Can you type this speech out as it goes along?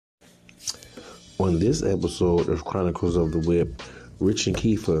On this episode of Chronicles of the Whip, Rich and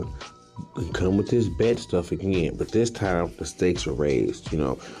Kiefer come with this bet stuff again, but this time the stakes are raised.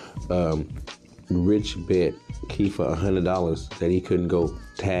 Rich bet Kiefer $100 that he couldn't go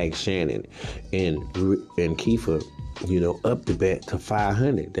tag Shannon, and Kiefer, upped the bet to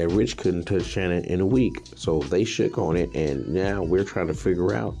 $500 that Rich couldn't touch Shannon in a week. So they shook on it, and now we're trying to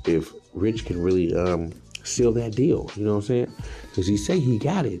figure out if Rich can really seal that deal. You know what I'm saying? Because he say he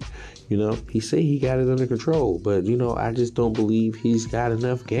got it. He say he got it under control, but I just don't believe he's got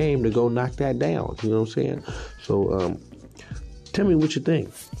enough game to go knock that down. You know what I'm saying? So tell me what you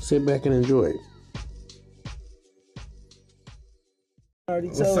think. Sit back and enjoy it.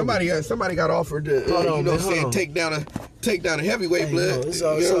 Well, somebody got offered to take down a heavyweight, blood. You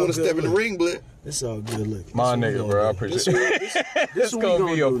don't want to step in the ring, blood. It's all good. Look, my nigga, bro. I appreciate it. This gonna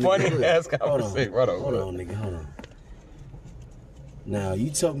be a funny ass conversation. Hold on, nigga. Hold on. Now, you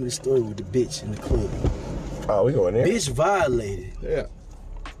told me the story with the bitch in the club. Oh, we going there? Bitch violated. Yeah.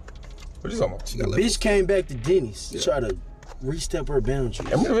 What you talking about? The bitch came back to Denny's to try to re-step her boundaries.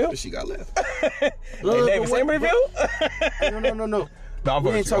 But she got left. Hey, Davis, No. No,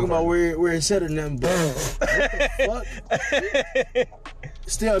 we ain't talking about where it said or nothing, but what the fuck?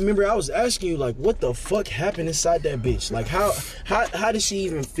 Still, I remember I was asking you, like, what the fuck happened inside that bitch? Like, how did she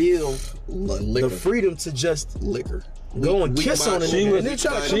even feel the freedom to just go and kiss on it and then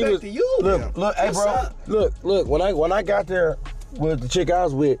try to come back to you? Look, hey, bro. Look. When I got there with the chick I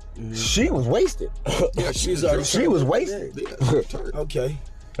was with, she was wasted. Yeah, she was wasted. Okay.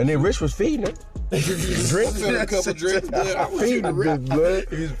 And then Rich was feeding her. Drinks, a couple drinks, blood. Feeding her, blood.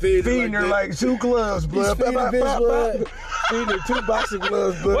 He's feeding her like 2 gloves, blood. Feeding her 2 boxing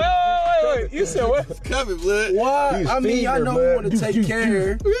gloves, blood. Wait. You said what? It's coming, blood. Why? I mean, I know we want to take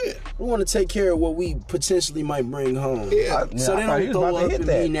care. We want to take care of what we potentially might bring home. Yeah. So they don't throw up and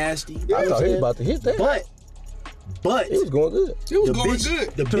be nasty. I thought he was about to hit that. But it was going good. It was going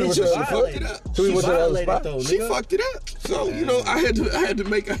good. The bitch fucked it up. She violated though. She fucked it up. So I had to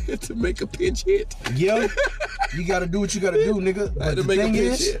make a pinch hit. Yo, you gotta do what you gotta do, nigga. I had to make a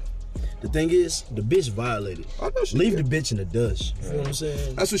pinch hit. The thing is, the bitch violated. I know she Leave did. the bitch in the dust. You know what I'm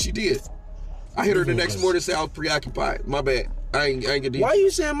saying? That's what she did. I hit her the next morning and said I was preoccupied. My bad. I ain't get Why you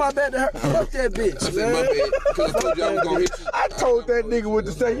saying my bad to her? Fuck that bitch, I said my bad because I told you I was gonna hit you. I told that nigga what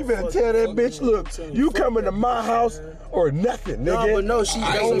to say. You better tell that bitch, look, you coming to my house or nothing, nigga. No, but no, she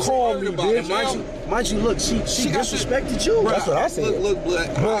don't call me, bitch. Mind you, look, she disrespected you. That's what I said. Look,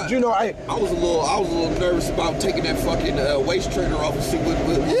 blood. But I was a little nervous about taking that fucking waist trainer off and see what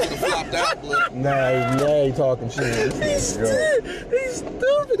flopped out, blood. Nah, he talking shit. He's stupid.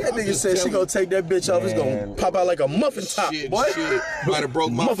 That nigga said she gonna take that bitch off. It's gonna pop out like a muffin top. Shit. Might have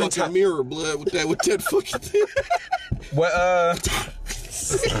broke my fucking mirror, blood, with that fucking thing. What,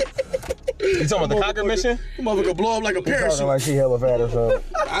 you talking about the Conquer mission? Motherfucker blow up like a parachute. Like she hella fat or something.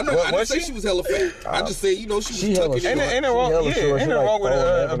 I know. I didn't say she was hella fat. I just said, she was tucking it. Ain't wrong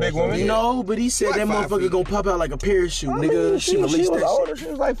with a big woman. No, but he said that motherfucker gonna pop out like a parachute, nigga. She released that older. She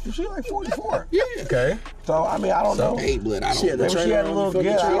was like 44. Yeah. Okay. So I don't know. Hey, blood, I don't know. Maybe she had a little I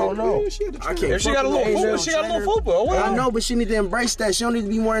don't know. If she got a little football, I know, but she need to embrace that. She don't need to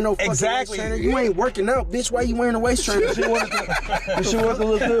be wearing no fucking waist trainer. You ain't working out, bitch. Why you wearing a waist trainer? She wanted to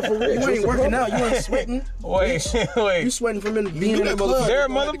look good for Rich. You ain't working out. You ain't sweating. Wait. You sweating from being in the club. There are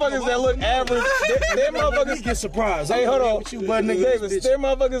motherfuckers that look average. There motherfuckers get surprised. Hey, hold on. Davis, there are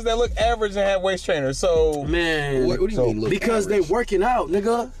motherfuckers that look average and have waist trainers. So man, what do you mean? Because they working out,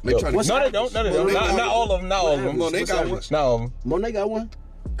 nigga. No, they don't. Not all of them. Not all of them. Monet got one. Not all of them. Monet got one.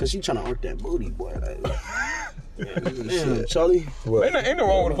 Cause she trying to arc that booty, boy. Damn, Charlie. Ain't no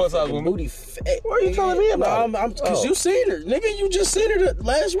wrong with a plus size woman. Booty fat. What are you telling me about? Cause you seen her, nigga. You just seen her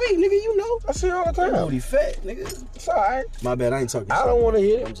last week, nigga. You know. I see her all the time. Booty fat, nigga. It's alright. My bad. I ain't talking. I don't want to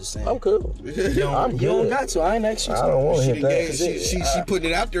hit it. I'm just saying. I'm cool. You don't got to. I ain't actually. I don't want to hit that. She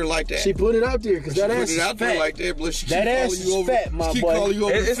putting it out there like that. She put it out there because that ass is fat. There like that, but she that ass is fat, my keep boy. Calling you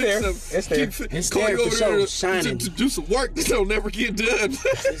over it's there. It's there. It's there for sure. Shining. To do some work that don't never get done.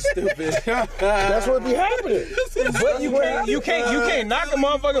 It's stupid. That's what be happening. But you can't knock a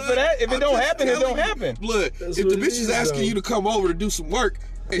motherfucker for that. If it don't happen, it don't happen. Look, if the bitch is asking you to come over to do some work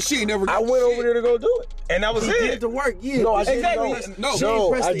and she ain't never I went over there to go do it. And that was it. Did the work, yeah. No, I didn't.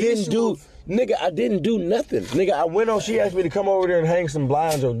 No, I didn't do. Nigga, I didn't do nothing. Nigga, I went on. She asked me to come over there and hang some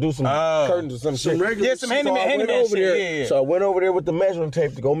blinds or do some curtains or some shit. Some handyman shit. So I went over there with the measuring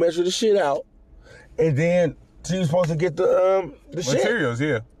tape to go measure the shit out, and then she was supposed to get the materials.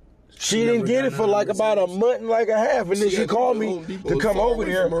 Shit. She didn't get it for like about a month and like a half, and then she called me to come over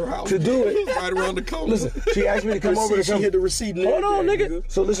there to do it. Right around the corner. Listen, she asked me to come over to come. She hit the receipt. Hold on, nigga.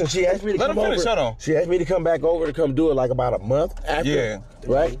 So listen, she asked me to come over. She asked me to come back over to come do it like about a month after. Yeah.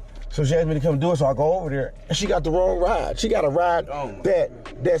 Right. So she asked me to come do it, so I go over there, and she got the wrong ride. She got a ride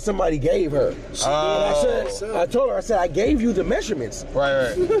that somebody gave her. I told her, I said, I gave you the measurements.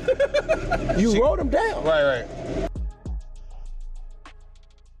 Right. You wrote them down. Right.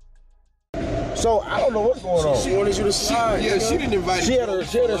 So I don't know what's going on. She wanted you to slide. She didn't invite you. She had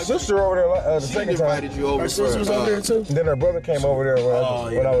her sister over there the second time. Invited you over. Her sister was over there too. And then her brother came over there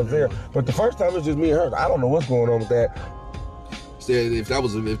when I was there. But the first time it was just me and her. I don't know what's going on with that. Said if that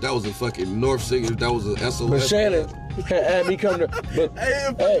was a fucking North Singer, if that was a SOS. But Shannon had me come to. But,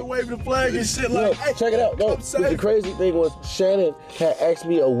 fucking waving the flag and shit like. Look, check it out. No, the crazy thing was Shannon had asked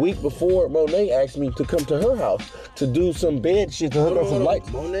me a week before Monet asked me to come to her house to do some bed shit to hook up some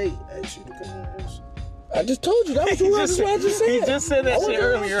lights. Monet asked you to come to her house. I just told you that was what I just said. He just said that shit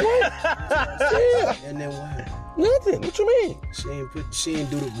earlier. Yeah. And then what? Nothing. What you mean? She ain't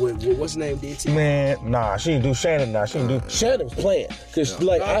do the what's the name did to you? Man, nah, she didn't do Shannon. Nah, she didn't do. Shannon was playing because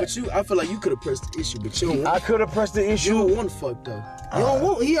like I feel like you could have pressed the issue, but you don't. I could have pressed the issue. You don't want to fuck though. You don't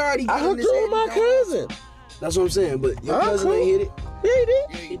want. He already. I hooked her with my cousin. That's what I'm saying. But your cousin ain't hit it. Yeah,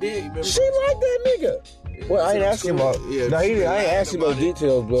 he did. He did. She liked that nigga. Well, I ain't asking about. Yeah, no, he didn't. I ain't asking about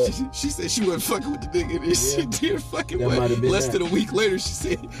details, but she said she wasn't fucking with the nigga, and she did fucking That with. might have been Less that. than a week later, she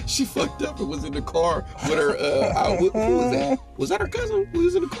said she fucked up and was in the car with her. Who was that? Was that her cousin? Who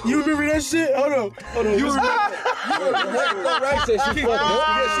was in the car? You remember that shit? Hold on. You remember? Right, said she fucked up.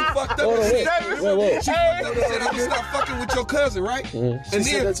 Yeah, she fucked up. Hold on, wait. She fucked up and said, "I'm gonna stop fucking with your cousin," right? Mm-hmm. And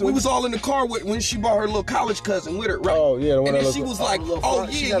then we was all in the car when she brought her little college cousin with her, right? Oh yeah, the one And that then she looked- was like, "Oh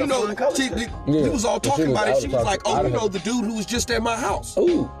yeah, you know," we was all talking about it. She was like, "Oh, you know the dude who was just at my house.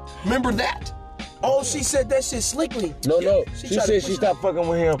 Ooh. Remember that?" Oh, she said that shit slickly. No. She She tried to said push she it. stopped fucking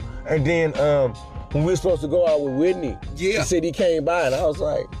with him, and then when we were supposed to go out with Whitney, she said he came by, and I was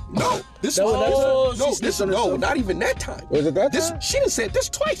like, No, this That was- not even that time. Was it that time? She done said this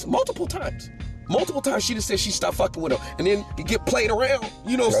twice, multiple times. Multiple times she done said she stopped fucking with him. And then you get played around,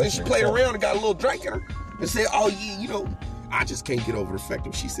 you know, since she played around and got a little drink in her and said, "Oh yeah, you know, I just can't get over the fact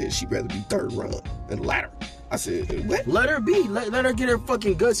that she said she'd rather be third run than ladder." I said, "What?" Let her be. Let her get her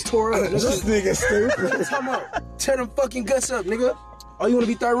fucking guts tore up. this nigga stupid. Come on. Tear them fucking guts up, nigga. Oh, you want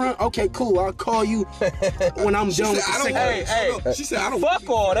to be third round? Okay, cool. I'll call you when I'm done with the second round. Hey, she said, "I don't." fuck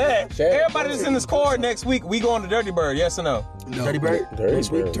all that. Shannon. Everybody that's in this car next week, we going to Dirty Bird, yes or no? No, Dirty Bird?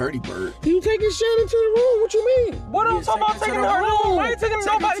 Next week, Dirty Bird. You taking Shannon to the room? What you mean? What I'm talking about taking her room? I ain't taking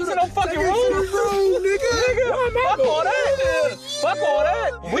nobody to no fucking room. Fuck all that. Fuck all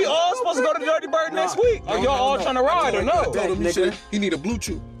that. We all supposed to go to Dirty Bird next week. Are y'all all trying to ride or no? Told him he need a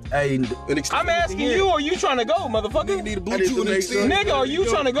Bluetooth. Hey, I'm asking you, are you trying to go, motherfucker? Need a Bluetooth and extend. Nigga, are you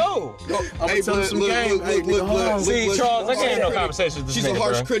trying to go? Hey, tell him some look, game. Hey, nigga, hold on. See, Charles, I can't have no conversations with this She's a nigga,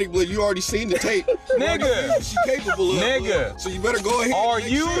 harsh bro. critic, but you already seen the tape. Nigga. She's capable of. Nigga. So you better go ahead. Are and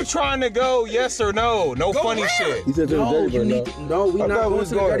make you sure. trying to go, yes or no? No Go funny where? shit. He said to the no, Dirty you Bird. need to, no, we I not thought we going was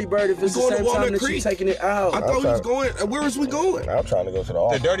to the going- Dirty Bird if it's we the going to same time Walnut that you Creek. taking it out. I thought we was going. Where is we going? I'm trying to go to the The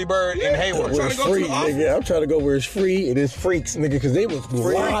office. Dirty Bird in Hayward. Where trying it's to go to free, the office. nigga. I'm trying to go where it's free and it's freaks, nigga, because they was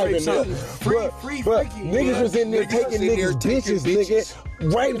live in there. Free, But freaky. niggas was in there Niggas was taking in there niggas' taking bitches,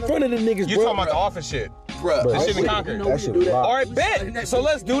 nigga, right in front of the niggas. You bro. talking about the office shit. Bruh. This shit in Concord. know That we shit do that. wild. All right, bet. So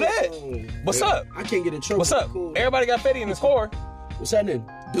let's do that. What's up? I can't get in trouble. What's up? Cool. Everybody got Fetty in this car. What's happening?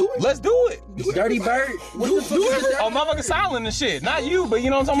 Do it. Let's do it. Dirty Bird? What the fuck is that? Oh, motherfucker silent and shit. Not you, but you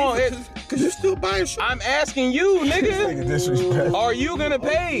know what I'm talking about. Because you're still buying shit. I'm asking you, nigga. Disrespect. Are you gonna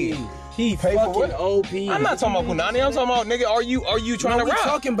pay? He Pay for fucking what? OP. I'm not talking about Punani. I'm talking about, nigga, are you trying No, to we rap?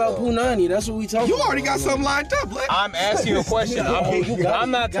 talking about Punani. That's what we talking You about. already got something lined up, Black. I'm asking you a question.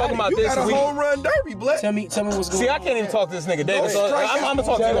 I'm not talking about You this. got a home run derby, Black. Tell me what's going on. See, I can't even talk to this nigga David. So I'm gonna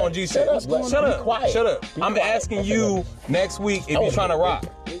talk to you on G shit. Shut up. quiet. Shut up. I'm asking you next week if you're trying to rock.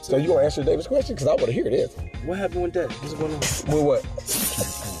 So you gonna answer David's question? Because I want to hear this. What happened with that? What's going on? With what?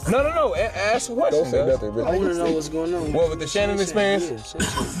 No. Ask a question. Don't say Doug. nothing, I want to really. know what's going on. What, with the Shannon experience?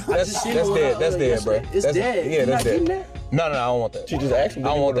 That's dead. That's dead, bro. It's dead. Yeah, You that's not getting dead. that? No, I don't want that. She just asked me. I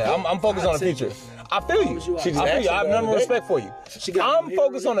don't want that. I'm focused on the take future. it. I feel you. She just I feel asked you. I have me none the but other respect for you. She got I'm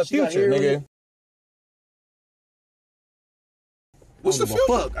focused on the she got future, hair nigga. What's the future?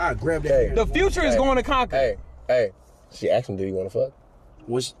 Fuck, I grabbed that. hair. The future is going to conquer. Hey. She asked him, did he want to fuck?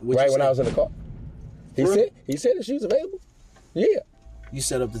 What Right you when say? I was in the car. He said that she was available. Yeah. You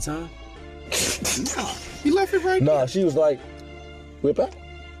set up the time? Nah, he left it right Nah, she was like, whip out.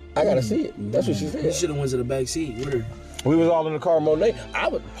 I gotta see it. That's what she You said. should have went to the back seat with her. We was all in the car, Monet. I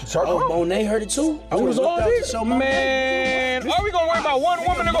would. Monet heard it too. We was all there. Man, are we gonna worry about one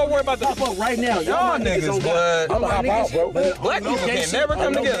woman or gonna worry about the pop up right now? Y'all niggas, blood. I'm hop out, bro. Black people can never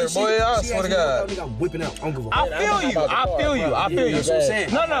come together, boy. I swear to God. I'm whipping out. I feel you. I feel you. That's what I'm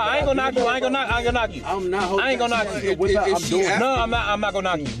saying. No, I ain't gonna knock you. I ain't gonna knock you. I'm not. I ain't gonna knock you. No, I'm not gonna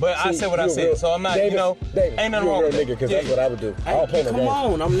knock you. But I said what I said, so I'm not. Davis, You know, ain't nothing wrong with nigga, because that's what I would do. I don't play no games.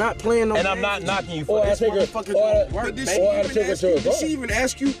 Come on, I'm not playing no games. And I'm not knocking you for this. Did she even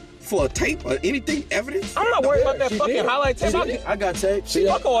ask you for a tape or anything, evidence? I'm not worried about that fucking highlight tape. I got tape.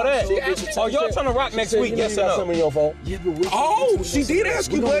 Fuck all that. Oh, y'all trying to rock next week? Yes or no? Something on your phone. Oh, she did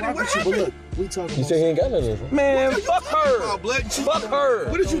ask you, buddy. What happened? We talking. You said he ain't got nothing. Man, fuck her. Fuck her.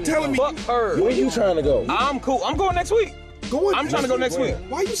 What are you telling me? Fuck her. Where you trying to go? I'm cool. I'm going next week. I'm trying to go next week.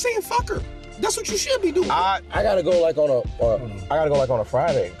 Why are you saying fuck her? That's what you should be doing. I gotta go like on a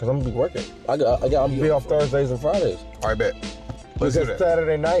Friday because I'm gonna be working. I'm gonna be off Thursdays and Fridays. All right, bet. Let's do Because that.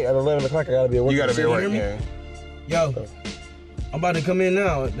 Saturday night at 11 o'clock I gotta be at work. You gotta be You right, hear me? man. Yo, I'm about to come in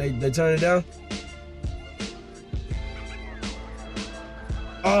now. They turn it down.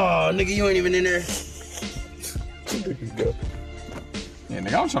 Oh, nigga, you ain't even in there. Yeah,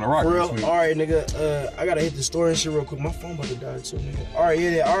 nigga, I'm trying to rock For real? this week. All right, nigga. I gotta hit the store and shit real quick. My phone about to die too, nigga. All right,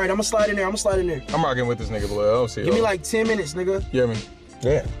 yeah. All right, I'm gonna slide in there. I'm rocking with this nigga, blood. I don't see Give me like 10 minutes, nigga. You hear me?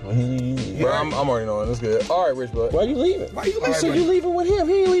 Yeah. Bro, I'm already knowing. That's good. All right, Rich Blood. Why you leaving? Why you leaving? So you leaving with him?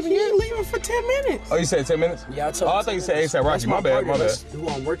 He ain't leaving He yet. ain't leaving for 10 minutes. Oh, you said 10 minutes? Yeah, I told Oh, I thought you said ASAP Rocky. My bad. That's who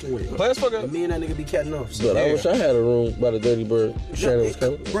I'm working with. Play us for good. But me and that nigga be catting up. So. But I wish I had a room by the Dirty Bird. Shannon was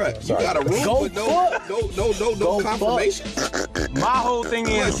coming. Bruh, you got a room Go with fuck. no confirmation. My whole thing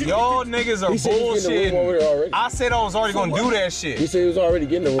is, y'all niggas are He said he was getting a room over bullshitting. there already. I said I was already gonna do that He shit. said he was already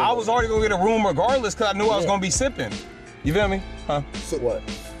getting the room. I was already gonna get a room regardless because I knew I was gonna be sipping. You feel me? Huh? So what?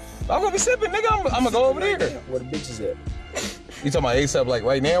 I'm gonna be sipping, nigga. I'm gonna go over there. Where the bitch is at? You talking about ASAP like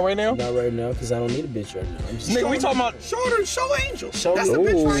right now? Not right now, because I don't need a bitch right now. I'm just Nigga, we talking about. Show Angel. Show That's me. the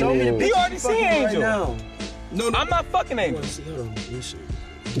bitch right Show me the there. bitch. He already seen Angel. Right now. No. I'm not fucking Angel. Hold on. This shit.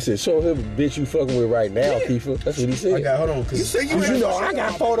 He said, show him the bitch you fucking with right now, Kiefer. That's what he said. Hold on. You say you You know, I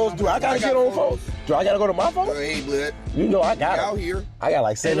got photos. Do I gotta get on the phone? Do I gotta go to my phone? Hey, blood. You know, I got Out it. here. I got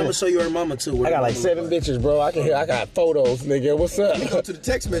like And I'm 7. gonna show you her mama too. I got like 7 bitches, bro. I got photos, nigga. What's up? Go to the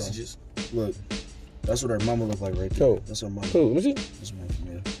text messages. Look, that's what her mama look like right there. Who? That's her mama. Who? Let me see. That's my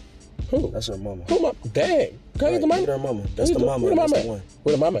man. Who? That's her mama. Who my? Dang. Can I get the Look mama? at her mama. That's the mama. Where the That's mama the at? one.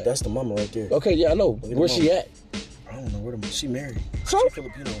 Where the mama at? That's the mama right there. Okay, yeah, I know. at the Where's she mama. at? I don't know where the she married. So? She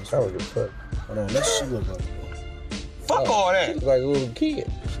Filipino. I don't give a fuck. Hold on. That's what she look like. Fuck all She that. look like a little kid.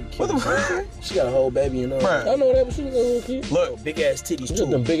 What the fuck? She got a whole baby in her. Bruh. I know that, but she look like a little kid. Look, Big ass titties Just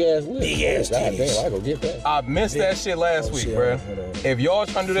them too. big ass lips. Big ass God titties. damn, I go get that. I missed that shit last week, bro. hold on. If y'all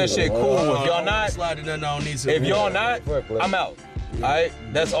trying to do that shit, cool. If y'all not, Slide nothing I don't need to. if y'all not, Fuck, bro. I'm out. All right,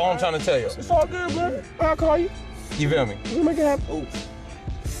 that's all I'm trying to tell you. It's all good, bro. I'll call you. You feel me? We'll make it happen. Oh.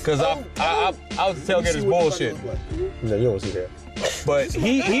 Cause I was tailgating bullshit, No, you don't see that. but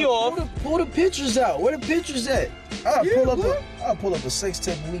he off. Pull the pictures out. Where the pictures at? I'll pull up a sex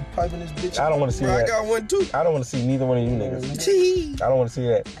tape of me piping this bitch. I don't want to see Bro, I that. got one too. I don't want to see neither one of you niggas. Gee. I don't want to see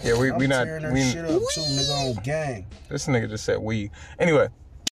that. Yeah, we not. tearing her We shit up too, nigga, on gang. this nigga just said we. Anyway,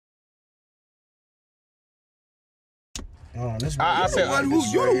 Oh, this I said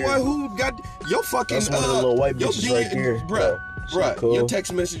You're the one who got your fucking. That's one of the little white your bitches right there. Bruh, cool. your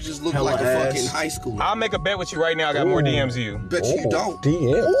text messages look Hella like a ass. fucking high school. I'll make a bet with you right now. I got more DMs than you. Bet you don't.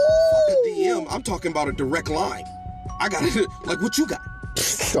 DM. Fuck a DM. I'm talking about a direct line. I got it. Like what you got?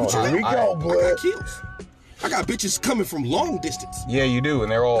 Oh, here we go, I got blood. kills. I got bitches coming from long distance. Yeah, you do,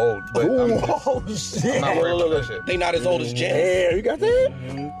 and they're all old. But I'm Oh, shit. not worried about that shit. They not as old as Jen. Damn, you got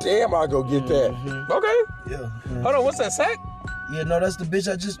that? Damn, I'll go get that. Okay. Yeah. Hold on, what's that sack? Yeah, no, that's the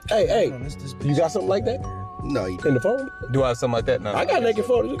bitch I just. Hey, Hold on, that's this bitch. you got something like that No, you in the phone? Do I have something like that? No. I got naked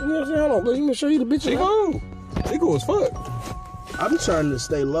photos. You know what I'm saying? Hold on, let me show you the bitches. She cool. She cool as fuck. I'm trying to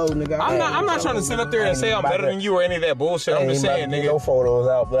stay low, nigga. I'm not trying to sit up there and say I'm better than you or any of that bullshit. I'm just saying, No nigga. photos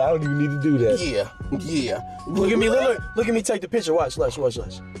out, but I don't even need to do that. Yeah. Look at me, look at me take the picture. Watch. Snap.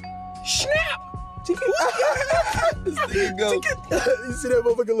 This nigga go. You see that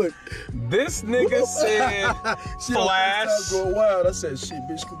motherfucker look? This nigga said flash. Going wild. I said, shit,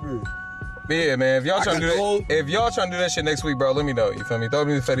 bitch, come here. Yeah, man. If y'all trying to got do gold. that, if y'all trying to do that shit next week, bro, let me know. You feel me? Throw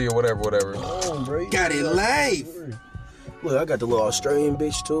me the fetty or whatever. Bro. Got it live. Look, I got the little Australian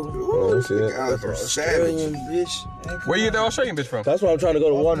bitch too. Ooh, see it. guys are Australian savage. bitch. Where you get that Australian bitch from? That's why I'm trying to go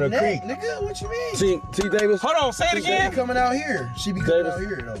to Warner Creek. Nigga, what you mean? See, Davis? Hold on, say it She be again. coming out here. She be coming Davis. out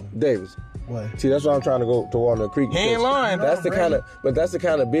here though. Davis, See, that's why I'm trying to go to Walnut Creek. He ain't lying. That's the kind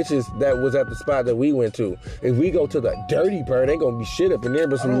of bitches that was at the spot that we went to. If we go to the Dirty Bird, ain't gonna be shit up in there,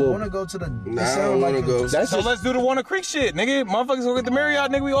 but some little. I don't want to go to the. Nah, I don't want to go. So let's do the Walnut Creek shit, nigga. Motherfuckers go get the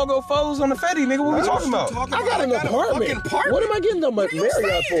Marriott, nigga. We all go foes on the Fetty, nigga. What we talking about? I got an apartment. What am I getting the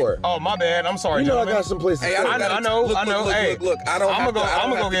Marriott for? Oh, my bad. I'm sorry, You know gentlemen. I got some places. Hey, I know. Hey, look. I don't I'ma have go- to, I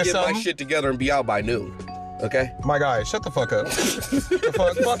I'ma don't go have to get get my something. shit together and be out by noon. Okay? My guy, shut the fuck up.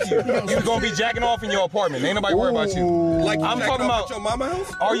 Fuck you. You gonna be jacking off in your apartment. Ain't nobody worried about you. Like I'm jacking talking off about. at your mama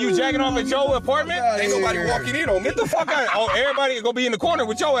house? Are you jacking off at your apartment? Ain't nobody walking in on me. Get the fuck out. Oh, everybody gonna be in the corner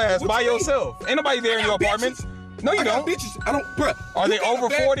with your ass by yourself. Ain't nobody there in your apartment. No, you I got don't. bitches. I don't, bruh. Are You they got a over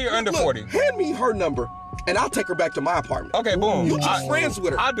bad- 40 or under Look, 40? Hand me her number, and I'll take her back to my apartment. Okay, boom. You just friends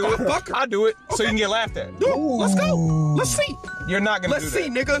with her. I do it. Fuck her. I do it so you can get laughed at. Dude, let's go. Let's see. You're not gonna Let's do see,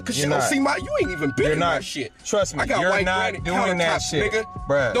 that. nigga, because you You're don't not. see my. You ain't even been You're in my not. shit. Trust me, I got you're white not granite doing that countertops, shit, nigga.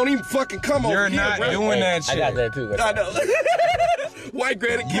 bruh. Don't even fucking come You're over here. not bruh. doing that shit. I got that too. I know. White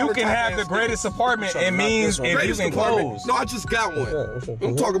granite You can countertop have the ass greatest apartment. It means if you Greatest can apartment. close. No, I just got one.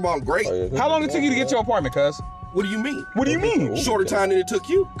 I'm talking about great. How long it took you to get your apartment, cuz? What do you mean? What do you mean? Shorter time than it took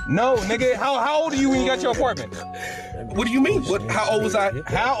you? No, nigga. How old are you when you got your apartment? What do you mean? What? How old was I?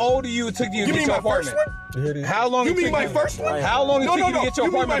 How old are you it took you to You get mean your my first apartment? one? How long You it mean took my first one? How long it No, took no, you to no. get your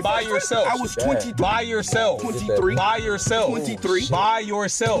You mean apartment my by first one? yourself? I was 23. By yourself. 23. By yourself. 23. By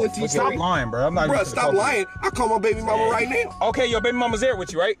yourself. 23. Stop lying, bro. I'm not Bruh, even stop lying. I call my baby mama right now. Okay, your baby mama's there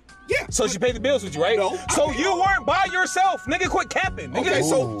with you, right? Yeah. So she paid the bills with you, right? No. So you weren't by yourself, nigga. Quit capping, nigga. Okay,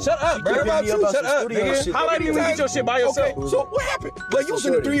 so- shut up, bro. What about you? Shut up, nigga. How long you get your shit by yourself? Okay, so what happened? Like you was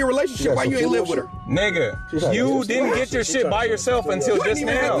in a 3-year relationship. Why you ain't live with her? Nigga, you didn't get your shit by yourself until You just ain't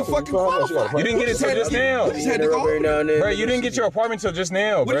even had now. to fucking qualify. You didn't get it till just now. You just had to go. Bro, you didn't get your apartment till just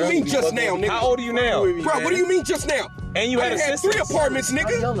now, What do bro. you mean just now, nigga? How old are you now? Bro, what do you mean just now? And you had I had assistance. 3 apartments,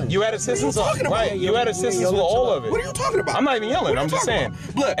 nigga. You had assistance What are you on talking about? right. You had assistance with all of it. What are you talking about? I'm not even yelling. What are I'm you just talking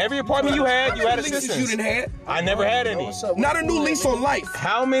saying. about? Look, Every apartment you had, you how had many leases assistance. you didn't have? I never had any. Not a new lease on life.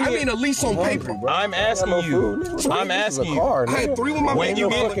 How many? I mean a lease on paper. I'm asking you. I'm asking you. I had 3 with my When baby you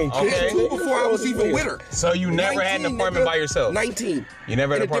mama. get- I had okay. 2 before I was even with her. So you never had an 19, apartment nigga. by yourself? 19. You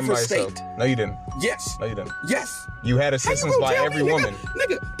never had In an a apartment by different yourself? state. No, you didn't. Yes. No, you didn't. Yes. You had How you assistance gonna by tell every me, woman.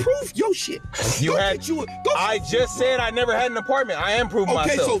 Nigga, prove your shit. You Go had. get you a- go- I just said I never had an apartment. I am proving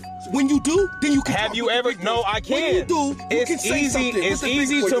Okay, myself. so when you do, then you can Have talk you with the ever? big No, boys. I When can. you do, you It's can say easy. something. It's With the big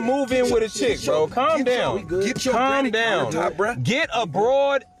easy boys. to move in with a chick, bro. Calm down. Get your Calm granite down. countertop, bruh. Get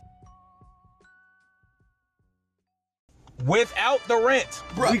abroad without the rent.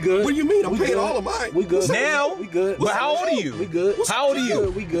 Bruh, We good. What do you mean? I'm We paying good. all of mine. We good. What's up? Now? We good. But how old are you? We good. How old are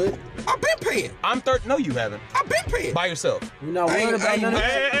you? We good. I've been paying. I'm 30. No, you haven't. I've been paying. By yourself. We're not I ain't- worried about I ain't- none of Hey,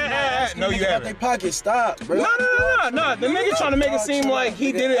 that. hey, hey, hey. No, you About haven't. their pocket. Stop, bro. No. The nigga trying to make it seem like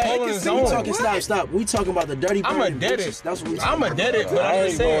he did it all on his We own. talking. Stop. We talking about the dirty. I'm a bird dead bitches. it. That's what we talking I'm a about. dead it, but I'm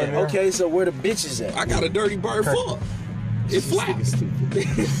just saying. Okay, so where the bitches at? I got a dirty bird full. It's flat.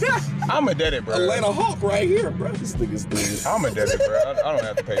 I'm a dead it, bro. Atlanta Hawk right here, bro. This nigga's stupid. I'm a dead it, bro. I don't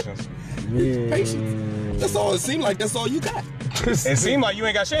have the patience. Patience. That's all it seemed like. That's all you got. It seemed like you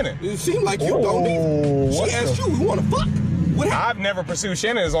ain't got Shannon. It seemed like you don't either. She asked you, we want to fuck. What happened? I've never pursued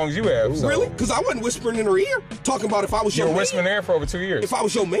Shannon as long as you have. So. Really? Because I wasn't whispering in her ear, talking about if I was You your were man. whispering there for over 2 years. If I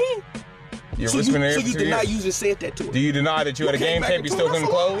was your man. You're So whispering there so for you 2 did not years. use and said that to her. Do you deny that you had a came game back tape and you still told us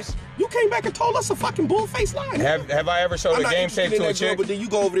couldn't a lie. close? You came back and told us a fucking bull-faced lie. Have I ever showed I'm a not game interested tape in to a that girl, chick? but then you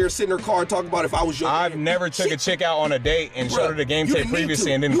go over there, sit in her car, and talk about if I was your I've man. never took a chick out on a date and showed her the game You tape didn't need previously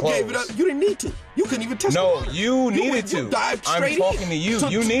to. and didn't you close. Gave it up. You didn't need to. You couldn't even touch No, the water. you needed went- to. You dived I'm straight talking in to you.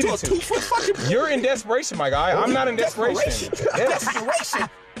 You to needed a to. 2-foot fucking pool. You're in desperation, my guy. I'm not in desperation. Yes. Desperation.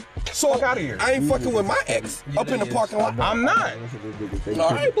 So Fuck outta here. I ain't fucking with my ex up in the parking lot. I'm not. All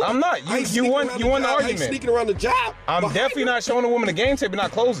right, I'm not. I ain't You sneaking won around the job. I ain't argument. sneaking around the job. I'm behind definitely her. not showing a woman a game tape and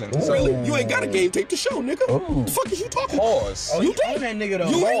not closing. So Really? You ain't got a game tape to show, nigga. The fuck is you talking about? pause. You You did. that nigga though.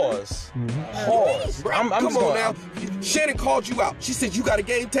 You ain't. Pause. Pause. Bro, I'm come just on going. now. Shannon called you out. She said you got a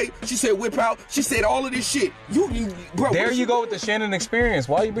game tape. She said whip out. She said all of this shit. Bro. There you go with the Shannon experience.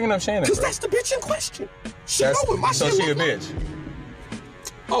 Why are you bringing up Shannon? Because bro? that's the bitch in question. She That's- know what my so shit she a look like. bitch.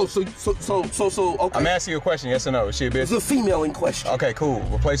 Oh, so okay. I'm asking you a question. Yes or no? Is she a It's bitch? a female in question. Okay, cool.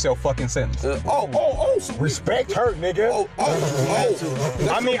 Replace your fucking sentence. So Respect her, nigga. oh.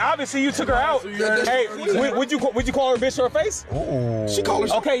 I mean, obviously you took her out. Hey, would you call her a bitch to her face? She called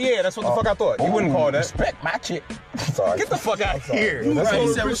her. Okay, yeah, that's what the fuck I thought. You wouldn't call that. Respect my chick. Sorry. Get the fuck out of here. He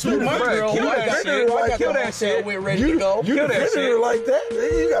said respect my Bruh, girl. kill that shit. Kill that shit. We're ready to go. You Kill that defended her shit. like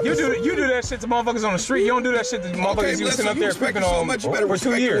that? You do that shit to motherfuckers on the street. You don't do that shit to motherfuckers you bless sitting her. up You there respect creeping her so on much, you better for 2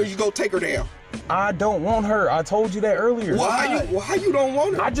 respect year. When you go take her down. I don't want her. I told you that earlier. Why you don't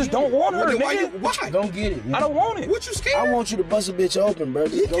want her? I just don't want her, nigga. Why? Don't get it. Nigga. I don't want it. What you scared? I want you to bust a bitch open, bro.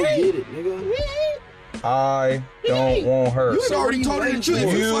 Just go get it, nigga. I don't want her. You had already told her that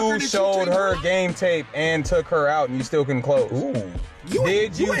You showed her game tape and took her out, and you still couldn't close.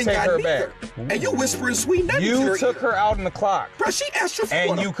 Did you take her back? And you whispering sweet nothing. You took her out in the clock. Bro, she asked you for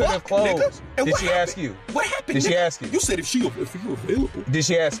and you could have closed. Did she ask you? What happened? Did she ask you? You said if you're available. Did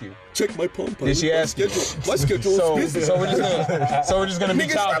she ask you? Check my pump. Did she ask you? My schedule is busy. So we're just gonna be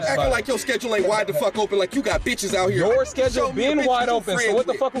Nigga, stop childish. acting like your schedule ain't wide the fuck open, like you got bitches out here. Your schedule been wide open, so what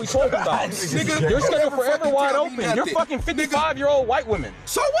the fuck are we talking about? Nigga, your schedule forever fucking wide tell me open. You're nothing. fucking 55-year-old white women.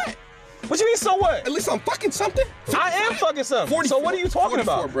 So what? What you mean, so what? At least I'm fucking something. I am fucking something. 44, so what are you talking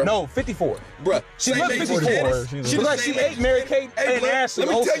 44, about? bro. No, 54. Bruh, She same looked age 54. as She the looked like same she age. ate Mary Kate Hey, and blood, Ashley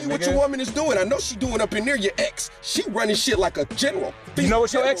let me Olsen, tell you what nigga. your woman is doing. I know she doing up in there. Your ex, she running shit like a general. You know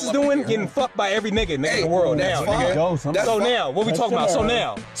what your ex is doing? Getting fucked by every nigga in the world now, fine. nigga. That's So fine. now, what we talking about? So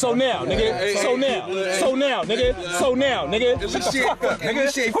now, nigga. So now, nigga. So now, nigga. Shut the fuck up,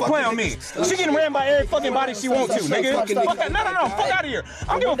 nigga. Quit playing on me. She getting ran by every fucking body she wants to, nigga. Fuck that. No. Fuck out of here.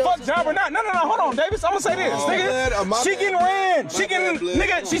 I don't give a fuck, job or not. No. Hold on, Davis. I'm gonna say this, nigga. She getting ran. She getting,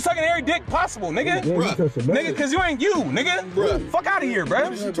 nigga. She sucking every dick possible, nigga. Nigga, cause you ain't you, nigga. Fuck out of here, bro.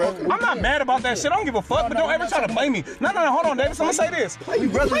 I'm not mad about that shit. I don't give a fuck, but don't ever try to blame me. No. Hold on, Davis. I'm gonna say this.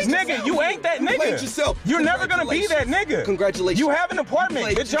 Nigga, you ain't that nigga. You're never gonna be that nigga. Congratulations. You have an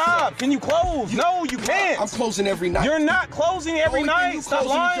apartment. Good job. Can you close? No, you can't. I'm closing every night. You're not closing every night. Stop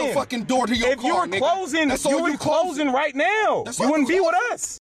lying. Your fucking door to your if you car, were nigga. closing, That's all you would be closing right now. That's You all wouldn't you be with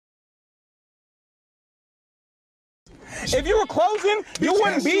us. If you were closing, you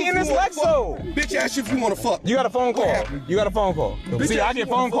wouldn't be in this Lexo. Bitch ask you if you want to fuck. You got a phone call. You got a phone call. See, I get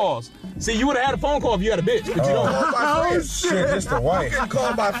phone calls. See, you would have had a phone call if you had a bitch, but you don't. Oh, Shit, just the wife. Getting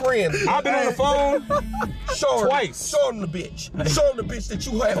called by friends. I've been on the phone twice. Show him the bitch. Show him the bitch that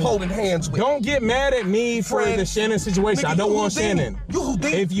you had holding hands with. Don't get mad at me for the Shannon situation. Nigga, I don't you want Houdini. Shannon. You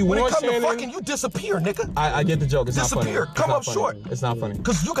Houdini. If you when want it come Shannon, to fucking, you disappear, nigga. I get the joke. It's not funny. Disappear. It's Come not up funny. short. It's not funny.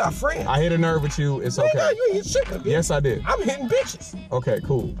 Cause you got friends. I hit a nerve with you. It's Nigga, okay. you ain't hit shit, nigga. Yes, I did. I'm hitting bitches. Okay,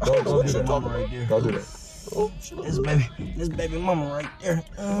 cool. Go do that. Go do that. This baby mama right there.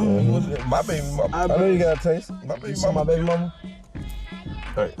 My baby mama. I know you got a taste. My baby My mama. baby mama.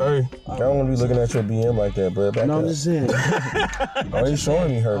 Hey. I don't want to be looking at your BM like that, bro. Back No, up. I'm just saying. Oh, you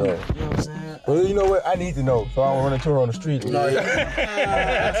showing me her though. You know what I'm saying? Well, you know what? I need to know, so I don't run into her on the street. No,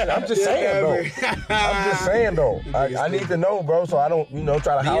 I'm just saying though. I'm just saying though. I need to know, bro, so I don't,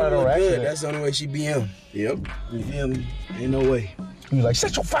 try to holler at her look good. accident. That's the only way she BM. Yep. You feel me? Ain't no way. You like,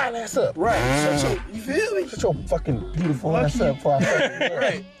 shut your fine ass up. Right. You feel me? Shut your fucking beautiful ass up before I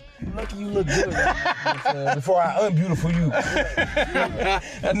Right. Lucky you look good. before I unbeautiful you. That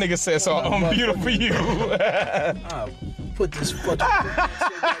nigga said so. I'm beautiful for you. Put this fucking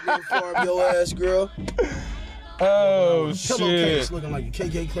goddamn farm your ass, girl. Oh Pillowcase shit. looking like a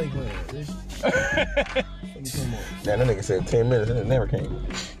KK Clay clan. Come on. Now that nigga said 10 minutes and it never came.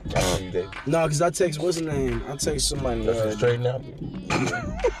 I see you, Dave. No, cause I text what's the name? I text somebody. That's straighten out.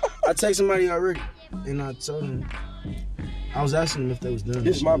 I text somebody already, and I told them. I was asking them if they was done.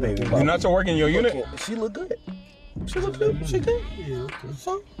 This is my baby You're mama. not to work in your unit? She look good. She look good. She good. Yeah, okay.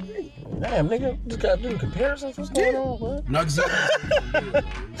 So, hey. Damn, nigga, just gotta do comparisons. What's going on, bro? No, cause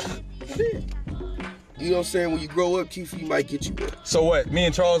You know what I'm saying? When you grow up, Keith, you might get you one. So what? Me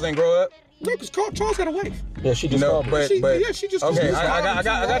and Charles ain't grow up? No, because Charles got a wife. Yeah, she just No, called me. but She just okay. I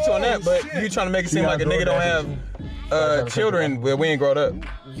got you on that. But you trying to make it seem like a nigga don't have children where we ain't grown up.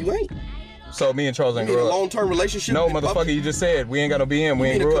 You ain't. So me and Charles ain't You mean a grow up. long-term relationship? No, with motherfucker, public? you just said we ain't got no BM. We You ain't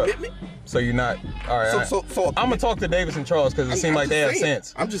mean a grew up. commitment? So you're not. All right. So I'm gonna talk to Davis and Charles because it seemed like they have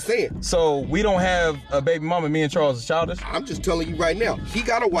sense. I'm just saying. So we don't have a baby mama. Me and Charles is childish. I'm just telling you right now. He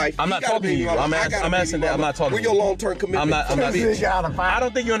got a wife. I'm he not got a talking to baby you. mama, I'm I got a asking baby that. I'm mama. not talking We're to your you. long-term commitment. I'm not. from a bitch. I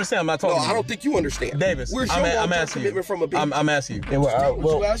don't think you understand. I'm not No, talking to you. I don't think you understand. Davis, Where's your I'm long-term asking you. commitment from a bitch? I'm asking you. Yeah,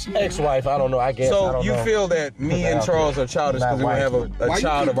 well, ex-wife, I don't know. I guess. I So don't you know. feel that me and Charles are childish because we don't have Why a child you keep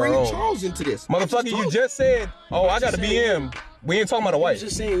of our bringing own? Charles into this? I Motherfucker, you told just said, "Oh, I got a BM." We ain't talking about a I was wife.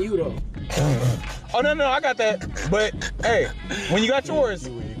 just saying you though. Oh no, I got that. But hey, when you got yours,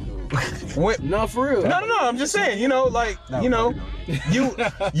 when, No, for real. no, I'm just saying. You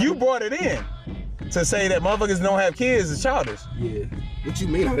brought it in to say that motherfuckers don't have kids is childish. Yeah. What you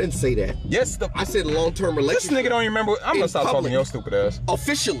mean? I didn't say that. Yes, I said long-term this relationship. nigga don't even remember. I'm gonna In stop public. talking to your stupid ass.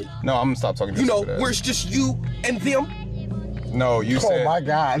 Officially. No, I'm gonna stop talking to You your know, stupid ass. where it's just you and them. No, you said. Oh my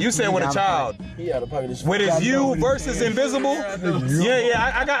God. You said with a child. He out of pocket. This With it's you versus invisible.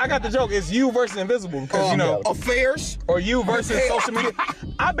 Yeah, I got the joke. It's you versus invisible because you know affairs or you versus social media.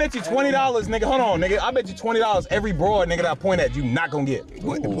 I bet you $20, nigga. Hold on, nigga. I bet you $20 every broad nigga that I point at you not gonna get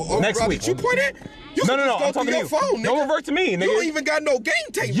next week. You point at? You No. I'm talking to you. Phone, don't revert to me, nigga. You don't even got no game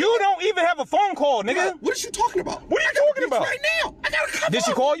tape. You don't even have a phone call, nigga. What is you talking about? What are you talking about? Right now, I got a couple. Did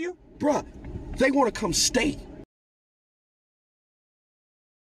she call you? Bruh, they want to come stay.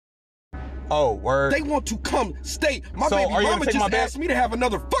 Oh, word. They want to come stay. My So, baby are you gonna mama take my just bet? asked me to have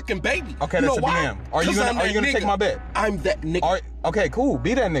another fucking baby. Okay, you that's know a why? BM. Are you 'Cause I'm gonna that take nigga. my bet? I'm that nigga. Okay, cool.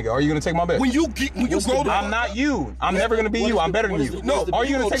 Be that nigga. Are you gonna take my bet? When you grow I'm not you. I'm never gonna be you. I'm better than you. No, Are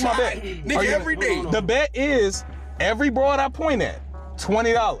you gonna take my try, bet? nigga, Are you every day. The bet is every broad I point at,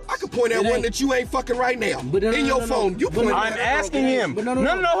 $20. I could point at one that you ain't fucking right now. But no, in your no. phone, you point. I'm asking him. But No, no.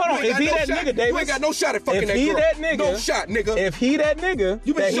 hold on. You If ain't he got that no shot. nigga, Davis. You ain't got no shot at fucking If that he girl. that nigga, No shot, nigga. If he that nigga,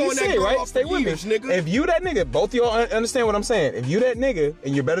 You been that he showing that said, girl right? off Stay for with years, me. nigga. If you that nigga, both of y'all understand what I'm saying. If you that nigga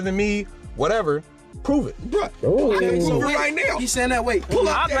and you're better than me, whatever, prove it. Bruh, I can prove it right now. He's saying that. Wait, Pull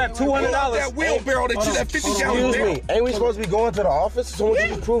I'll out grab pull $200. out that wheelbarrow that you that 50-gallon Excuse barrel. me. Ain't we supposed to be going to the office? So we can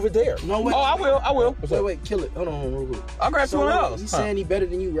just prove it there. No, wait. Oh, I will. Wait, kill it. Hold on, real quick. I'll grab So $200. he's saying he better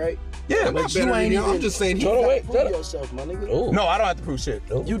than you, right? Yeah, I'm not better than him. I'm just saying he. Hold on, wait. Prove yourself, my nigga. Oh. No, I don't have to prove shit.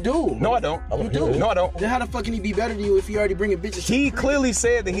 You do. No, I don't. You do. No, I don't. Then how the fuck can he be better than you if he already bringing bitches? He clearly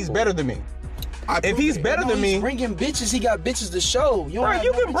said that he's better than me. If he's better than he's me, bringing bitches. He got bitches to show. You, bro,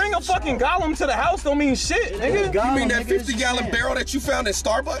 you can bring a fucking golem to the house. Don't mean shit, nigga. You mean that 50-gallon barrel that you found at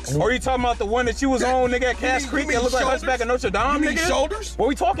Starbucks? Or you talking about the one that you was on, nigga, at Cass Creek that looked like Hunchback of Notre Dame, You mean nigga? shoulders? What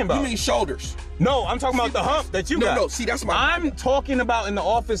we talking about? You mean shoulders? No, I'm talking about the hump that you got. No, see, that's my. I'm talking about in the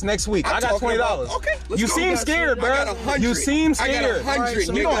office next week. I got talking $20. about- okay, let's You go. seem I got scared, I bro. got 100. You seem scared. I got 100.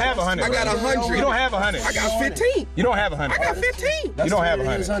 You don't have 100. I got 100. You don't have 100. I got 15. You don't have 100. I got 15. You don't have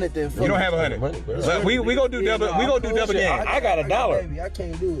 100. Then, You don't have 100. But we go do double. We go do double game. I got $1. Baby, I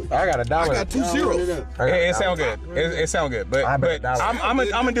can't do it. I got $1. I got 2 zeros. It sound good. It sound good. But I bet $1. I'm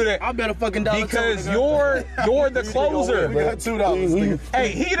gonna do that I bet a fucking dollar. because you're the closer. We got $2. Hey,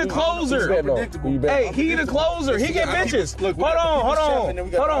 he the closer. Hey, he the closer. He get bitches. Look, Hold on. and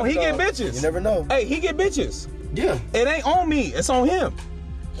we got Hold on. He get $5. bitches. You never know. Hey, he get bitches. Yeah. It ain't on me. It's on him.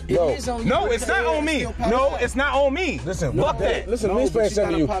 It is on you. No, it's not on me. No, it's not on me. Listen, fuck that. Listen, No, let me but explain you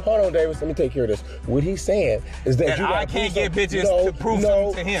something to you. gotta pop- Hold on, Davis. Let me take care of this. What he's saying is that That you I gotta can't prove get something. bitches to prove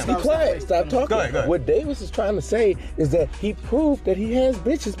something to him. Be quiet. Stop talking. Go ahead. What Davis is trying to say is that he proved that he has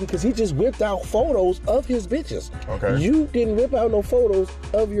bitches because he just whipped out photos of his bitches. Okay. You didn't whip out no photos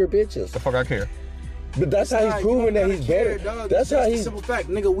of your bitches. The fuck I care. But that's how he's proving that he's better. That's how the he's. simple fact,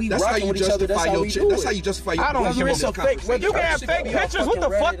 nigga. We That's how rocking you with each other. That's justify how your we shit. do That's it. how you justify your I don't give a bullshit fuck. conversation. You can have fake pictures. What the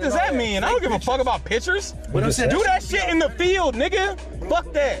fuck does that mean? I don't give a fuck about pictures. But I'm saying Do that shit in the field, nigga.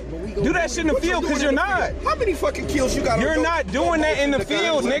 Fuck that. Do that shit in the What you field doing because you're in the not. field? How many fucking kills you got? You're on not doing that in the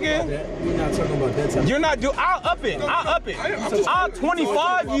field, nigga. We're not talking about that time. You're not do. I'll up it. I'll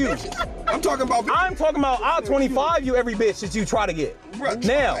 25 you. I'm talking about. I'm talking about I'll 25 you every bitch that you try to get. Bruh,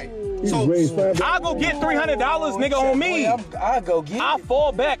 Now, so I'll go get $300, nigga, on me. I go get I'll it.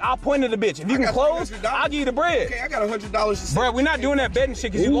 fall back. I'll point at the bitch. If you can got close, $300. I'll give you the bread. Okay, I got $100 to say. Bro, we're not doing that betting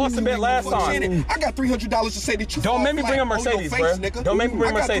shit because you lost the bet last time. I got $300 to say that you. Don't fall make me bring flat a on your Mercedes, face, bruh. nigga. Don't make me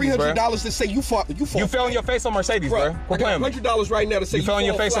bring Mercedes, I bruh. got $300 to say you fall. You fell on your face on Mercedes, bro. Bruh, I Quit got playing me. $100 right now to say You fell on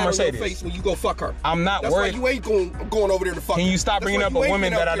your fall face on flat your Mercedes. face when you go fuck her. I'm not That's worried. why you ain't going over there to fuck Can her. you stop That's bringing why up you a ain't woman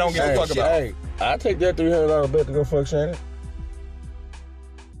been that out I don't there give a to fuck shit. about? Hey, I take that $300 bet to go fuck Shannon.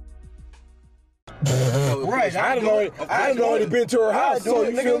 Right. I done already been to her house, so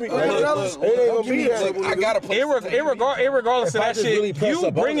you feel me? It ain't gonna be that. I gotta put. Irregardless of If I that just shit, really press you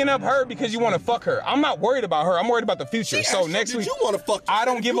up on bringing it. up her because you want to fuck her. I'm not worried about her. I'm worried about the future. So next week, you want to fuck? I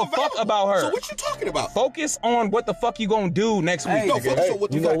don't give a fuck about her. So what you talking about? Focus on what the fuck you gonna do next week. No, nigga. focus on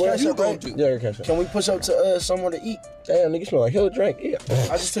what the you know fuck what? you gonna do. Yeah, catch up. Can we push up to somewhere to eat? Damn, nigga smell like hell drink. Yeah.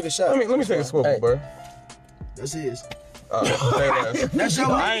 I just took a shot. Let me take a swivel, Hey. bro. That's his. Say less. That's your.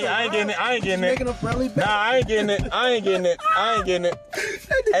 I ain't getting it. I ain't getting Making it. a friendly bet. Nah, I ain't getting it. I ain't getting it.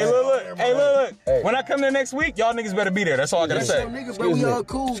 Hey, look. Hey, look. Hey. When I come there next week, y'all niggas better be there. That's all I gotta That's say. your nigga, bro. We all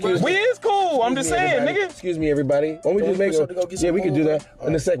cool, bro. We is cool. I'm just saying, Everybody. nigga. Excuse me, everybody. Why don't we Can just we make push up to go get a? some Yeah, we can do food? that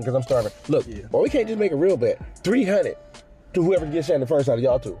in a second because I'm starving. Look, well, we can't just make a real bet. 300 to whoever gets Shannon first out of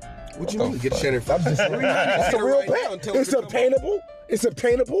y'all two. What you mean? Get Shannon. It's a real bet. It's obtainable. It's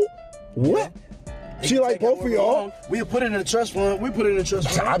obtainable. What? She like both of y'all. We'll put it in the trust fund. We put it in the trust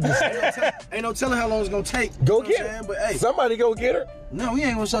fund. I'm just Ain't no telling how long it's gonna take. go You know get what I'm saying? her. But hey, Somebody go get her. no, we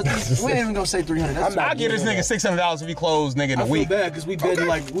ain't even gonna say 300. That's I'll give this nigga $600 if he close, nigga, in a I feel week. bad because we betting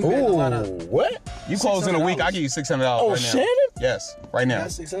like we betting a lot Ooh, of. what? You close in a week, $600. I'll give you $600 Oh, right now. Shannon? Yes, right now.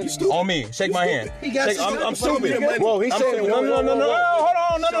 On me. Shake my hand. I'm stupid. Whoa, he said no. Hold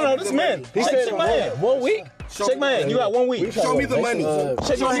on. No. This is men. He said shake my hand. 1 week. Shake my hand. You got 1 week. Show me the money.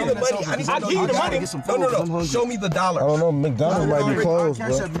 Shake my hand. I give you the money. No. Show me the dollar. I don't know. McDonald's might be closed, bro.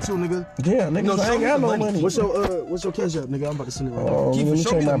 Cash app you too, nigga. Yeah, nigga. I ain't got no money. What's your cash app, nigga? I'm about to send it right now. Let me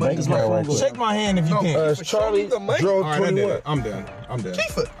check my bank account right quick. Shake my hand if you can. It's Charlie drove 21. I'm done.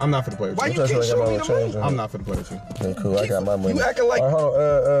 Kiefer. I'm not for the player. Why you can't show me the money? I'm not for the player with you. Okay, cool. I got my money. You acting like. Hold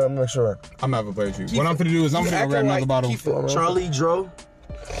on. Make sure. I'm not for the player with you. What I'm finna do is I'm finna grab another bottle. Charlie Dro.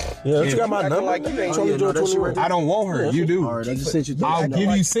 Yeah, you got my number. Like you ain't Charlie Dro 21. I don't want her. You do. All right, I just sent you. I'll give you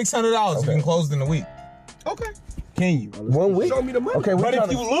 $600 if you can close in a week. Okay. Can you? 1 week? Show me the money. Okay, But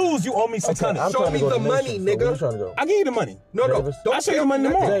if you lose, you owe me $600. Show me the money, nigga. I'm trying to go. I give you the money. No. Davis. Don't I'll show you tell the money me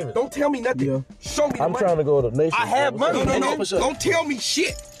tomorrow. nothing. Don't tell me nothing. Yeah. Show me the I'm money. trying to go to Nation. I have money. No. nigga. Don't tell me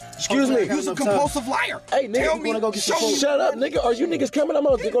shit. Excuse me. You's a compulsive liar. Hey, nigga, tell you me. wanna go get Show some me. food? Shut up, nigga. Are you niggas coming? I'm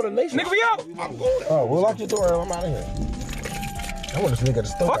gonna go to Nation. Nigga, we out. I'm going. Oh, well, lock your door. I'm out of here. I want this nigga to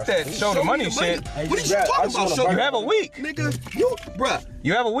stop. Fuck that. Show the money shit. What are you talking about? You have a week. Nigga,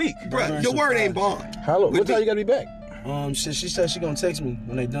 You have a week. bruh, your word ain't bond. Hello. What time you gotta be back? She said she gonna text me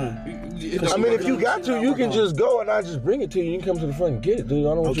when they done. I mean, if you got to, you can just go and I just bring it to you. You can come to the front and get it, dude. I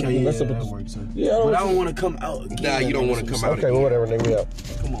don't want you to mess up with that the. works, Yeah, But I don't want to come out again. Nah, you don't want to come out. Okay, well, whatever, nigga. We out.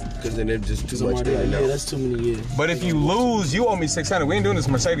 Come on. Because then it's just too much. Yeah, that's too many years. But if you lose, you owe me $600. We ain't doing this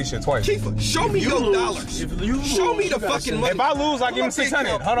Mercedes shit twice. Kiefer, show me your dollars. Show me the fucking money. If I lose, I give him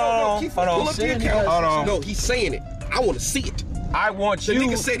 $600. Hold on. Pull up the account. Hold on. No, he's saying it. I want to see it. I want The you.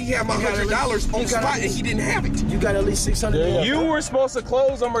 nigga said he had my $100 on spot and he didn't have it. You got at least 600. You were supposed to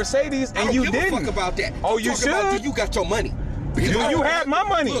close on Mercedes I and don't you give didn't. a fuck about that. Oh, you Talk about, should. do you got your money? Because Do I you don't have my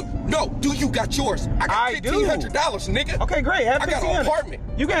money? Look, no, do you got yours? I got $1,500, nigga. Okay, great. Have I got an 1500. apartment.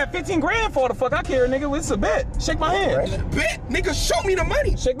 You can have 15 grand for the fuck I care, nigga. It's a bet. Shake my hand. Bet, nigga, show me the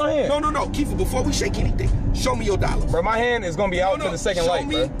money. Shake my hand. No, Kiefer, before we shake anything, show me your dollars. Bro, my hand is gonna be out to the second light, show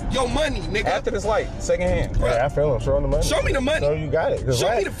me bro. your money, nigga. After this light, second hand. Yeah, I feel him. Show him the money. Show me the money. So you got it.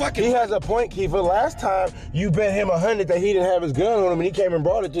 Show me the fucking He money. has a point, Kiefer. Last time you bet him 100 that he didn't have his gun on him, and he came and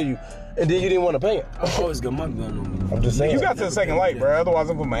brought it to you, and then you didn't want to pay him. I always got my gun on me. I'm just saying. You got to the second light, bro. Otherwise,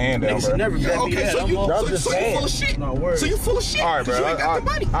 I'm putting my hand down, Niggas bro. never bet me Okay, that. so you just full saying. of shit. No, word. So you full of shit. All right, bro. You ain't got the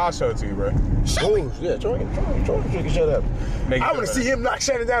money. I'll show it to you, bro. Show me. Ooh, yeah, Troy can shut up. Make it I want to better. see him knock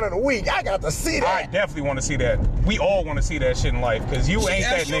Shannon down in a week. I got to see I that. definitely want to see that. We all want to see that shit in life, because you ain't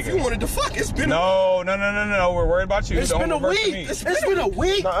that Asked you if you nigga. wanted to fuck. It's been No. We're worried about you. It's Don't been a revert to week. me. It's been a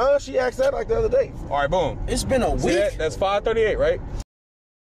week. Nuh-uh, she asked that like the other day. All right, boom. It's been a See week. that? That's 538, right?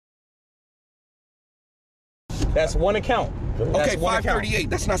 That's one account. Okay, 538.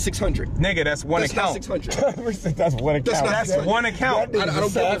 That's not 600. Nigga, that's one That's not account. 600. That's one account. That's not That's 600. one account. I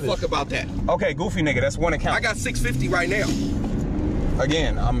don't give a fuck about that. Okay, goofy nigga, that's one account. I got 650 right now.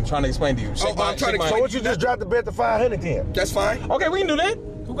 Again, I'm trying to explain to you. I'm trying to So explain. what you just dropped the bet to 500 then? That's fine. Okay, we can do that.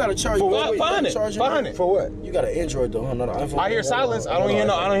 Who got to charge you? For Wait, 500. charge you? 500. For what? You got an Android though, huh? Not an iPhone. I hear silence. I don't hear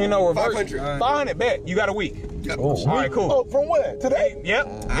no reverse. 500. 500, bet. You got a week. All right, cool. Oh, from when? Today? Yep.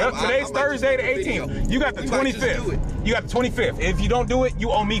 Today's I might Thursday the just do a 18th. video. You got the We might just do 25th. You got the 25th. If you don't do it, you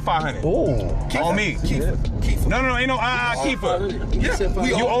owe me 500. Ooh. On me. Kiefer. No, ain't no Keeper. Yeah,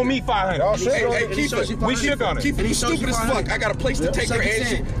 You owe me 500. Y'all shook Hey, on hey, it. Kiefer. We shook on it. Kiefer, you stupid as fuck. I got a place to take her and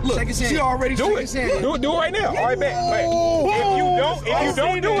she. Look, she already Do it. Do it right now. All right, bet.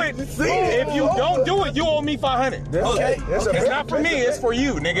 If you don't do it, you owe me 500. Okay. It's not for me, it's for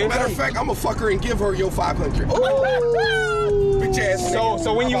you, nigga. Matter of fact, I'm gonna fuck her and give her your 500. Bitch ass nigga.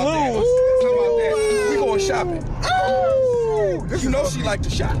 So when you How about lose, that? How about that? We going shopping. You know she like to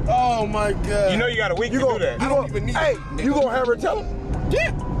shop. Oh my god. you know you got a week to do that. I don't even need Hey, it. you gonna have her tell him? Yeah,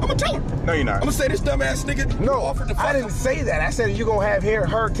 I'm gonna tell her. No, you're I'm not. gonna say this dumbass nigga. No, offered to fuck I didn't say that. I said you gonna have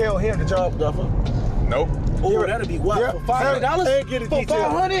her tell him the job, Duffer. Nope. Oh, that'd be wild. For $500? And get a For detail.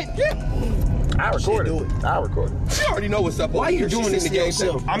 500? Yeah. I recorded do it. I recorded it. She already know what's up. Why over you here. doing She's this in to the game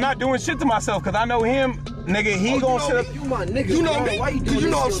yourself? I'm not doing shit to myself because I know him, nigga. He you gonna know sit up. me. You my nigga. You know bro. me. Why you Cause doing you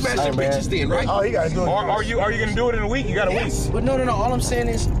this know I'm to yourself? smashing bitches then, right? Oh, he gotta do it. Are you gonna do it in a week? You got a week. But no. All I'm saying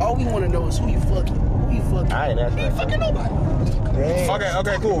is, all we want to know is who you fucking. Who you fucking. I ain't asking that. Fucking nobody. Damn.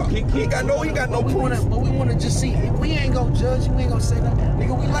 Okay, cool. He ain't got no But proof. we want to just see. If we ain't gonna judge you, we ain't gonna say nothing.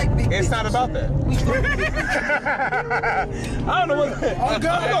 Nigga, we like big It's bitches. not about that. We fuck I don't know what. I'm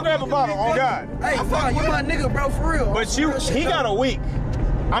gonna grab a bottle. On God. Hey, fine, you my nigga, bro, for real. But he got a week.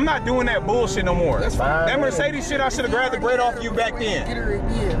 I'm not doing that bullshit no more. That's fine. That Mercedes shit, I should have grabbed the bread off you back Get then. her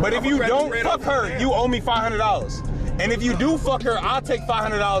again. But if you grab the don't bread fuck off her, you. you owe me $500. And if you do fuck her, I'll take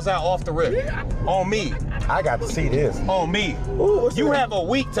 $500 out off the rip. On me. I got to see this. On me. Ooh, what's You today? have a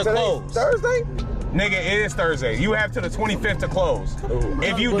week to Today's close. Thursday? Nigga, it is Thursday. You have till the 25th to close.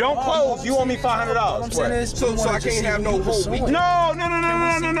 If you don't close, you owe me $500. So I can't have no whole week. No.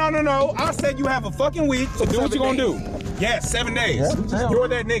 I said you have a fucking week, so do what you gonna do. Yes, 7 days. Yeah, you're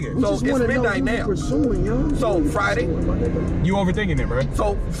that nigga. So it's midnight now. So Friday. You overthinking it, bro.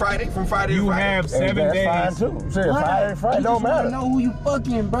 So Friday, from Friday you to Friday. have 7 days. Fine too. Friday don't matter. Know who you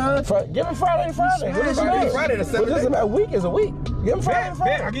fucking, bro. Give him Friday. Friday to 7 days. A week is a week. Give him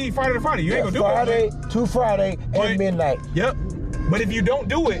Friday. I'll give you Friday to Friday. You ain't gonna do Friday it. to Friday at midnight. Yep. But if you don't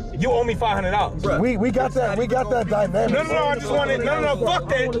do it, you owe me $500. We got that dynamic. No, I just want it. No, fuck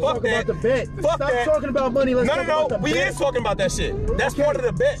that. Fuck that. Fuck Stop that. talking about money. Let's talk about the we bet. is talking about that shit. That's part of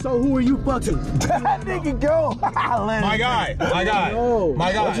the bet. So who are you fucking? That nigga go. My guy. No. My guy.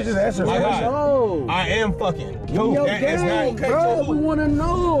 Why don't you just answer? My guy. No. I am fucking. Yo, That is gang, not. bro, we want to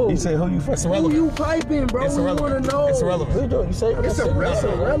know. He said who you fucking? Who you piping, bro? It's We want irrelevant. to know. It's irrelevant. You say It's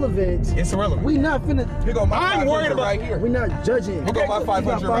irrelevant. It's irrelevant. We not finna. Here go my I'm worried 500 about- right here. We not judging. Here go my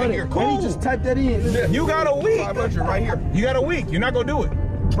 500 right here. And he just typed that in. You got a week. 500 right here. You got a week. You're not gonna do it.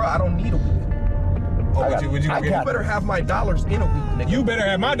 Bro, I don't need a week. Oh, would you You better have my dollars in a week, nigga. You better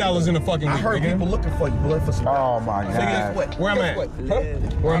have my dollars in a fucking week. I heard nigga. people looking for you, blood for some Oh my So God. guess what? Where I'm Guess at? what?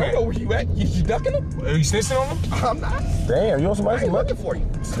 Where I'm I don't at? know where you at. You ducking them? Are you snitching on them? I'm not. Damn, you want somebody I some ain't money? looking for you.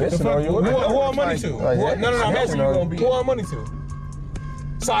 Listen, on you. Who I money to? Like, No. I know where you gonna be. Who I money to?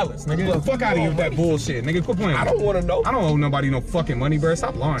 Silence, nigga. Get the fuck out of here with that bullshit, nigga. Quit playing. I don't want to know. I don't owe nobody no fucking money, bro.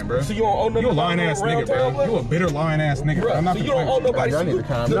 Stop lying, bro. So you don't owe nobody You a lying ass around nigga, bro. town, You a bitter lying ass nigga, bro. I'm not So you don't owe nobody. Y'all need to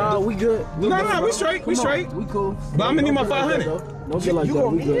calm Nah, we good. No, we straight. We straight. We cool. But I'm gonna need my 500. Don't get like You that.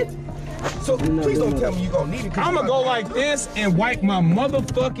 gonna We need good. it? So please don't tell me you gonna need it. I'm gonna go like this and wipe my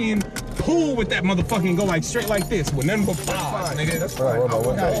motherfucking pool with that motherfucking and go like straight like this with nothing but fives, Fine, nigga. that's fine. I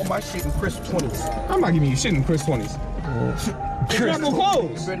got all my shit in crisp 20s. I'm not giving you shit in Chris 20s. You're not gonna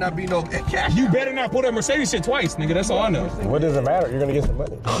close. Better not be no cash. You better not pull that Mercedes shit twice, nigga. That's all I know. What does it matter? You're gonna get some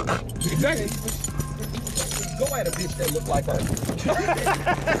money. Exactly. Go at a bitch that look like her.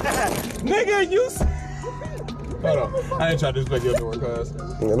 Nigga, hold on. I ain't trying to disrespect your door, cuz.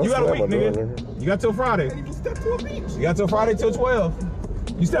 You got a week, nigga. You got till Friday. You got till Friday till 12.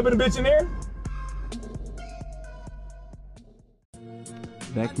 You stepping the bitch in there?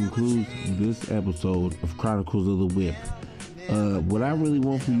 That concludes this episode of Chronicles of the Whip. What I really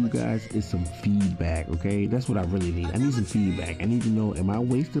want from you guys is some feedback, okay? That's what I really need. I need some feedback. I need to know, am I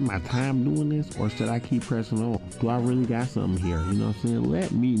wasting my time doing this, or should I keep pressing on? Do I really got something here? You know what I'm saying?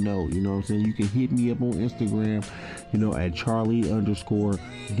 Let me know. You know what I'm saying? You can hit me up on Instagram, you know, at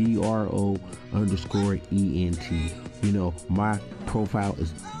Charlie_DRO_ENT. You know, my profile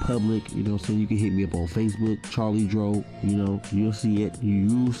is public. You know what I'm saying? You can hit me up on Facebook, Charlie Dro. You know, you'll see it.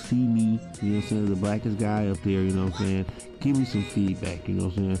 You'll see me. You know what I'm saying? The blackest guy up there. You know what I'm saying? Give me some feedback. You know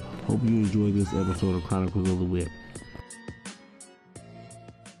what I'm saying? Hope you enjoyed this episode of Chronicles of the Whip.